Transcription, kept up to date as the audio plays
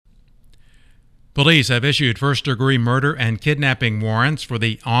Police have issued first-degree murder and kidnapping warrants for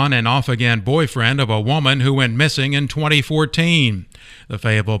the on- and off-again boyfriend of a woman who went missing in 2014. The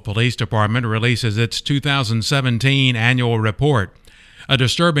Fayetteville Police Department releases its 2017 annual report. A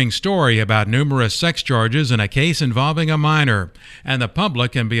disturbing story about numerous sex charges in a case involving a minor, and the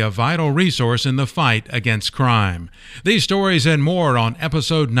public can be a vital resource in the fight against crime. These stories and more on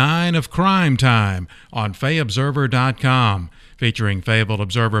Episode 9 of Crime Time on FayObserver.com. Featuring Fayetteville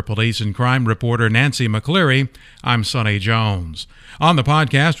Observer Police and Crime reporter Nancy McCleary, I'm Sonny Jones. On the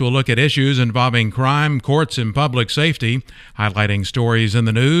podcast, we'll look at issues involving crime, courts, and public safety, highlighting stories in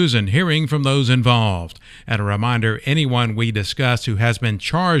the news and hearing from those involved. And a reminder, anyone we discuss who has been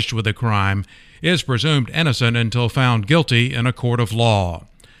charged with a crime is presumed innocent until found guilty in a court of law.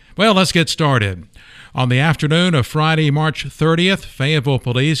 Well, let's get started. On the afternoon of Friday, March 30th, Fayetteville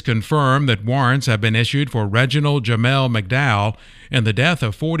Police confirmed that warrants have been issued for Reginald Jamel McDowell in the death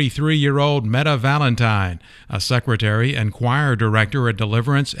of 43-year-old Meta Valentine, a secretary and choir director at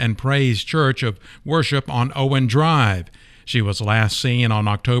Deliverance and Praise Church of Worship on Owen Drive. She was last seen on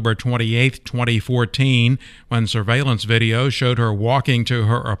October 28, 2014, when surveillance video showed her walking to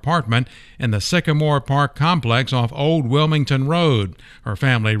her apartment in the Sycamore Park complex off Old Wilmington Road. Her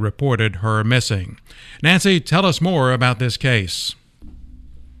family reported her missing. Nancy, tell us more about this case.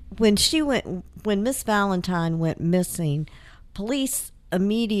 When Miss Valentine went missing, police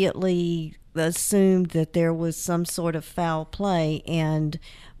immediately assumed that there was some sort of foul play, and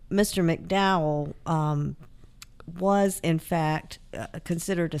Mr. McDowell was in fact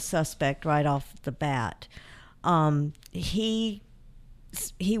considered a suspect right off the bat. He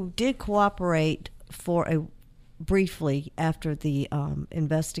did cooperate briefly after the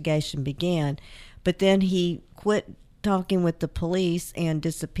investigation began, but then he quit talking with the police and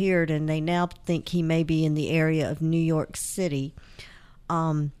disappeared, and they now think he may be in the area of New York City.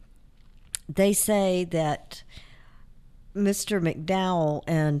 They say that Mr. McDowell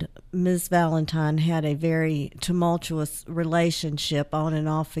and Ms. Valentine had a very tumultuous relationship on and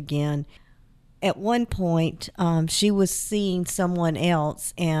off again. At one point, she was seeing someone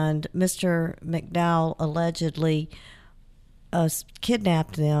else, and Mr. McDowell allegedly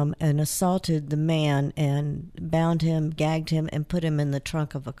kidnapped them and assaulted the man and bound him, gagged him, and put him in the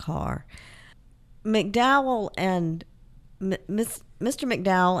trunk of a car. McDowell and Mr.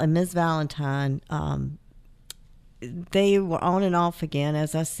 McDowell and Ms. Valentine, they were on and off again,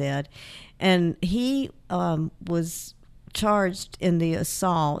 as I said, and he was charged in the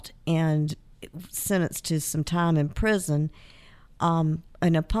assault and sentenced to some time in prison. And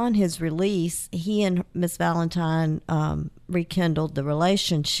upon his release, he and Miss Valentine rekindled the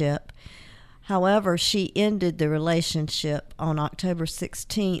relationship. However, she ended the relationship on October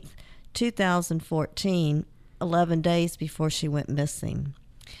 16th, 2014, 11 days before she went missing.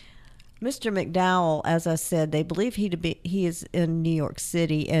 Mr. McDowell, as I said, they believe he is in New York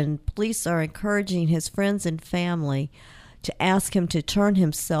City, and police are encouraging his friends and family to ask him to turn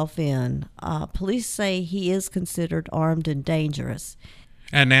himself in. Police say he is considered armed and dangerous.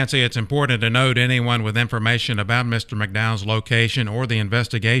 And Nancy, it's important to note anyone with information about Mr. McDowell's location or the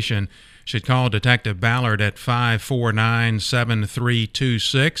investigation should call Detective Ballard at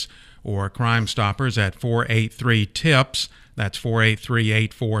 549-7326 or Crime Stoppers at 483-TIPS. That's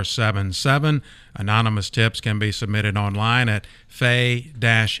 483-8477. Anonymous tips can be submitted online at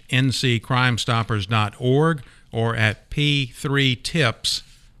fay-nccrimestoppers.org or at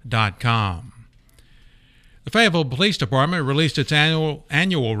p3tips.com. The Fayetteville Police Department released its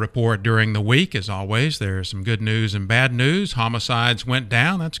annual report during the week. As always, there's some good news and bad news. Homicides went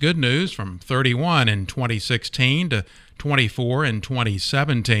down. That's good news, from 31 in 2016 to 24 in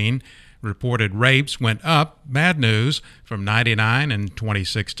 2017. Reported rapes went up, bad news, from 99 in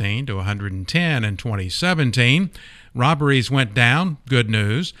 2016 to 110 in 2017. Robberies went down, good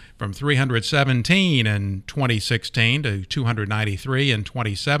news, from 317 in 2016 to 293 in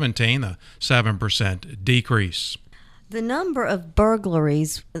 2017, a 7% decrease. The number of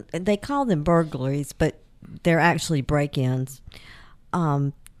burglaries, they call them burglaries, but they're actually break-ins,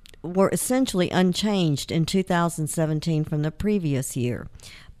 were essentially unchanged in 2017 from the previous year.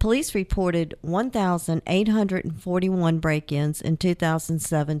 Police reported 1,841 break-ins in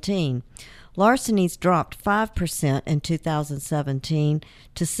 2017. Larcenies dropped 5% in 2017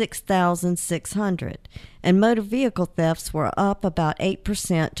 to 6,600, and motor vehicle thefts were up about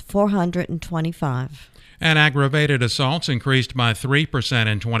 8% to 425. And aggravated assaults increased by 3%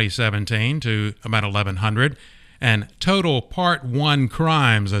 in 2017 to about 1,100. And total Part 1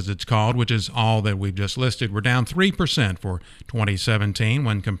 crimes, as it's called, which is all that we've just listed, were down 3% for 2017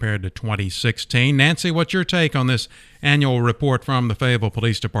 when compared to 2016. Nancy, what's your take on this annual report from the Fayetteville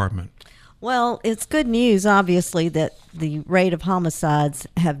Police Department? Well, it's good news, obviously, that the rate of homicides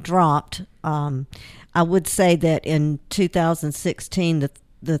have dropped. I would say that in 2016,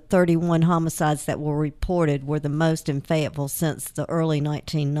 the 31 homicides that were reported were the most in Fayetteville since the early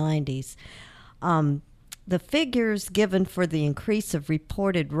 1990s. The figures given for the increase of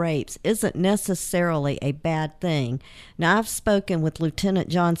reported rapes isn't necessarily a bad thing. Now, I've spoken with Lieutenant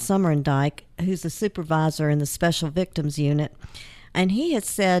John Summerendike, who's a supervisor in the Special Victims Unit, and he has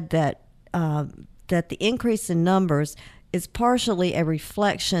said that the increase in numbers is partially a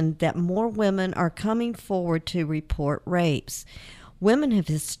reflection that more women are coming forward to report rapes. Women have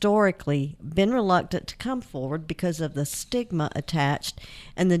historically been reluctant to come forward because of the stigma attached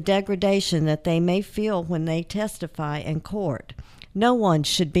and the degradation that they may feel when they testify in court. No one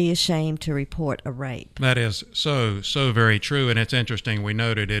should be ashamed to report a rape. That is so very true, and it's interesting. We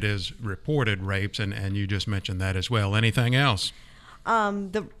noted it is reported rapes, and you just mentioned that as well. Anything else?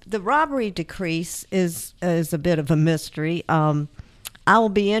 The robbery decrease is a bit of a mystery. I will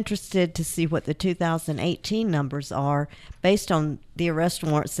be interested to see what the 2018 numbers are based on the arrest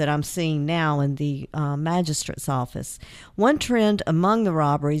warrants that I'm seeing now in the magistrate's office. One trend among the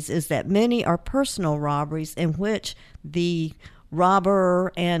robberies is that many are personal robberies in which the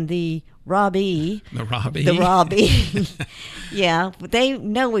robber and the robbie, yeah, they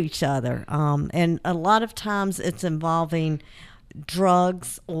know each other. And a lot of times it's involving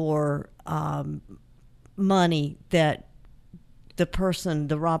drugs or money that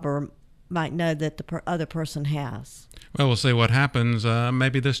the robber might know that the other person has. Well, we'll see what happens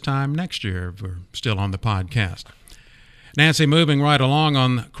maybe this time next year if we're still on the podcast. Nancy, moving right along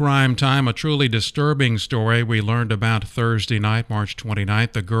on Crime Time, a truly disturbing story we learned about Thursday night, March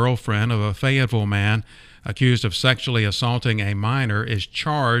 29th. The girlfriend of a Fayetteville man accused of sexually assaulting a minor is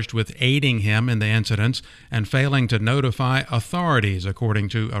charged with aiding him in the incidents and failing to notify authorities, according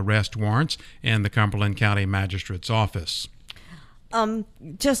to arrest warrants in the Cumberland County Magistrate's office.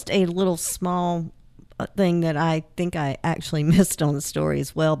 Just a little small thing that I think I actually missed on the story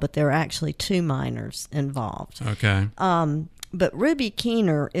as well, but there are actually two minors involved. Okay. But Ruby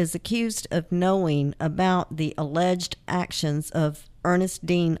Keener is accused of knowing about the alleged actions of Ernest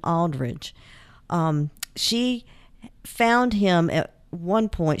Dean Aldridge. She found him at one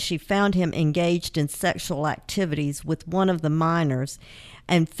point, she found him engaged in sexual activities with one of the minors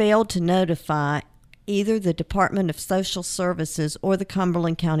and failed to notify either the Department of Social Services or the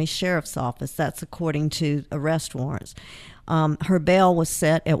Cumberland County Sheriff's Office. That's according to arrest warrants. Her bail was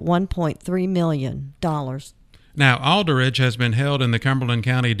set at $1.3 million. Now, Aldridge has been held in the Cumberland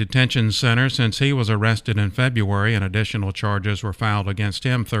County Detention Center since he was arrested in February, and additional charges were filed against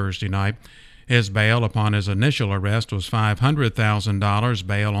him Thursday night. His bail upon his initial arrest was $500,000.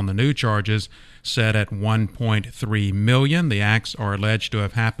 Bail on the new charges set at $1.3 million. The acts are alleged to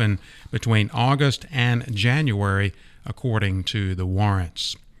have happened between August and January, according to the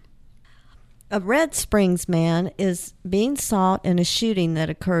warrants. A Red Springs man is being sought in a shooting that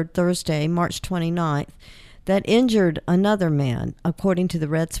occurred Thursday, March 29th, that injured another man, according to the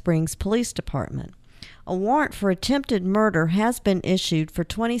Red Springs Police Department. A warrant for attempted murder has been issued for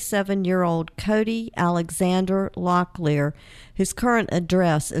 27-year-old Cody Alexander Locklear, whose current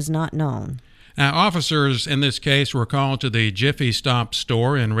address is not known. Now, officers in this case were called to the Jiffy Stop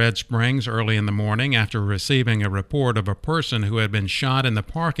store in Red Springs early in the morning after receiving a report of a person who had been shot in the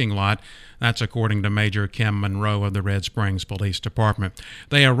parking lot. That's according to Major Kim Monroe of the Red Springs Police Department.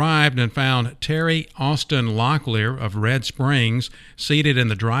 They arrived and found Terry Austin Locklear of Red Springs seated in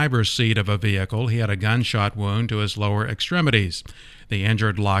the driver's seat of a vehicle. He had a gunshot wound to his lower extremities. The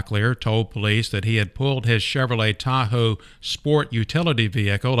injured Locklear told police that he had pulled his Chevrolet Tahoe sport utility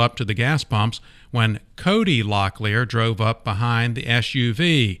vehicle up to the gas pumps when Cody Locklear drove up behind the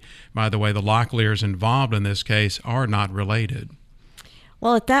SUV. By the way, the Locklears involved in this case are not related.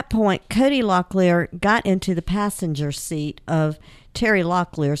 Well, at that point, Cody Locklear got into the passenger seat of Terry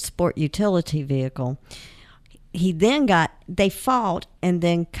Locklear's sport utility vehicle. They fought, and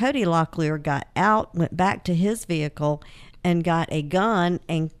then Cody Locklear got out, went back to his vehicle, and got a gun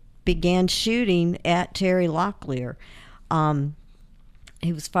and began shooting at Terry Locklear.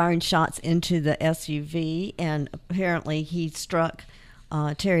 He was firing shots into the SUV, and apparently he struck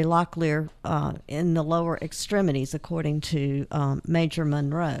Terry Locklear in the lower extremities, according to Major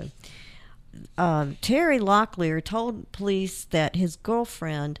Monroe. Terry Locklear told police that his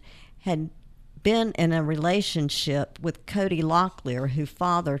girlfriend had been in a relationship with Cody Locklear, who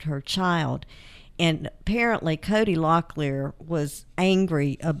fathered her child. And apparently Cody Locklear was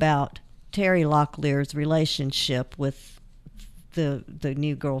angry about Terry Locklear's relationship with the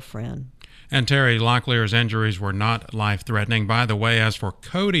new girlfriend. And Terry Locklear's injuries were not life-threatening. By the way, as for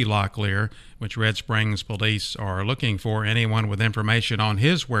Cody Locklear, which Red Springs police are looking for, anyone with information on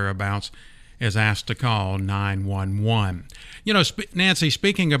his whereabouts is asked to call 911. You know, Nancy,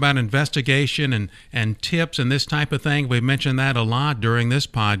 speaking about investigation and tips and this type of thing, we've mentioned that a lot during this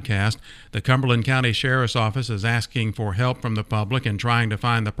podcast. The Cumberland County Sheriff's Office is asking for help from the public in trying to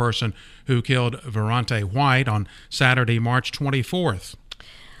find the person who killed Verante White on Saturday, March 24th.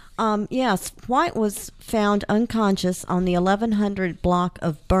 Yes, White was found unconscious on the 1100 block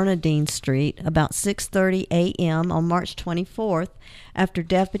of Bernadine Street about 6:30 a.m. on March 24th after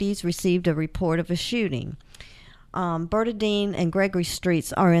deputies received a report of a shooting. Bernadine and Gregory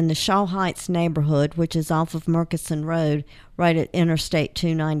Streets are in the Shaw Heights neighborhood, which is off of Murchison Road, right at Interstate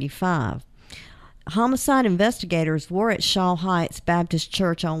 295. Homicide investigators were at Shaw Heights Baptist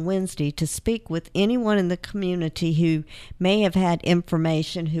Church on Wednesday to speak with anyone in the community who may have had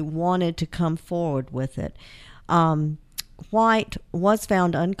information who wanted to come forward with it. White was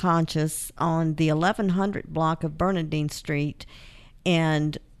found unconscious on the 1100 block of Bernadine Street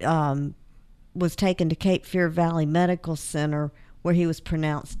and was taken to Cape Fear Valley Medical Center, where he was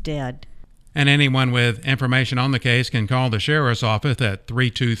pronounced dead. And anyone with information on the case can call the Sheriff's Office at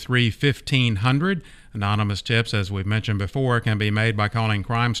 323-1500. Anonymous tips, as we've mentioned before, can be made by calling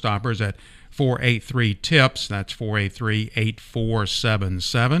Crime Stoppers at 483-TIPS, that's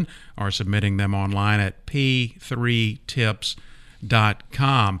 483-8477, or submitting them online at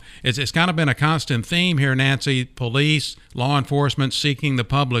p3tips.com. It's kind of been a constant theme here, Nancy. Police, law enforcement seeking the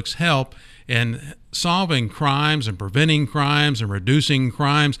public's help in solving crimes and preventing crimes and reducing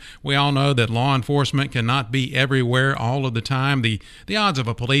crimes. We all know that law enforcement cannot be everywhere all of the time. The odds of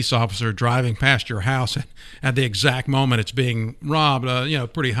a police officer driving past your house at the exact moment it's being robbed,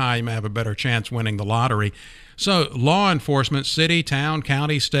 pretty high. You may have a better chance winning the lottery. So law enforcement, city, town,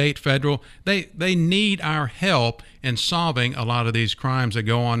 county, state, federal, they need our help in solving a lot of these crimes that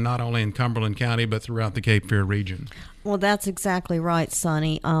go on not only in Cumberland County but throughout the Cape Fear region. Well, that's exactly right,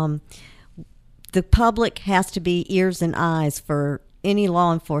 Sonny. The public has to be ears and eyes for any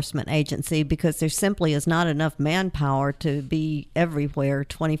law enforcement agency because there simply is not enough manpower to be everywhere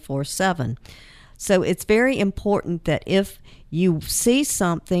 24/7. So it's very important that if you see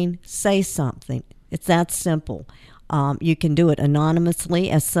something, say something. It's that simple. You can do it anonymously,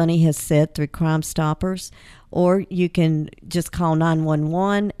 as Sonny has said, through Crime Stoppers, or you can just call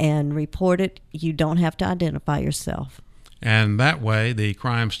 911 and report it. You don't have to identify yourself. And that way, the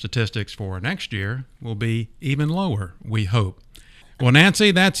crime statistics for next year will be even lower, we hope. Well,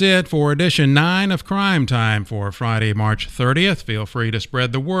 Nancy, that's it for edition 9 of Crime Time for Friday, March 30th. Feel free to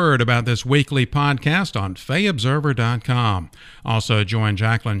spread the word about this weekly podcast on FayObserver.com. Also, join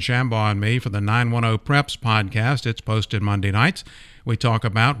Jacqueline Shambaugh and me for the 910 Preps podcast. It's posted Monday nights. We talk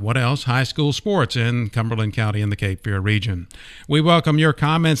about what else high school sports in Cumberland County and the Cape Fear region. We welcome your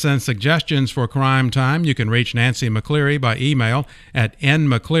comments and suggestions for Crime Time. You can reach Nancy McCleary by email at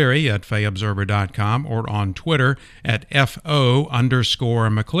nmccleary@fayobserver.com or on Twitter at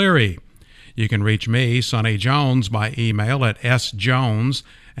FO_McCleary. You can reach me, Sonny Jones, by email at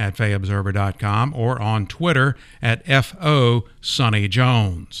sjones@fayobserver.com or on Twitter at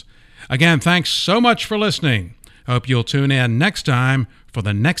FO_SonnyJones. Again, thanks so much for listening. Hope you'll tune in next time for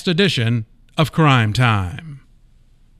the next edition of Crime Time.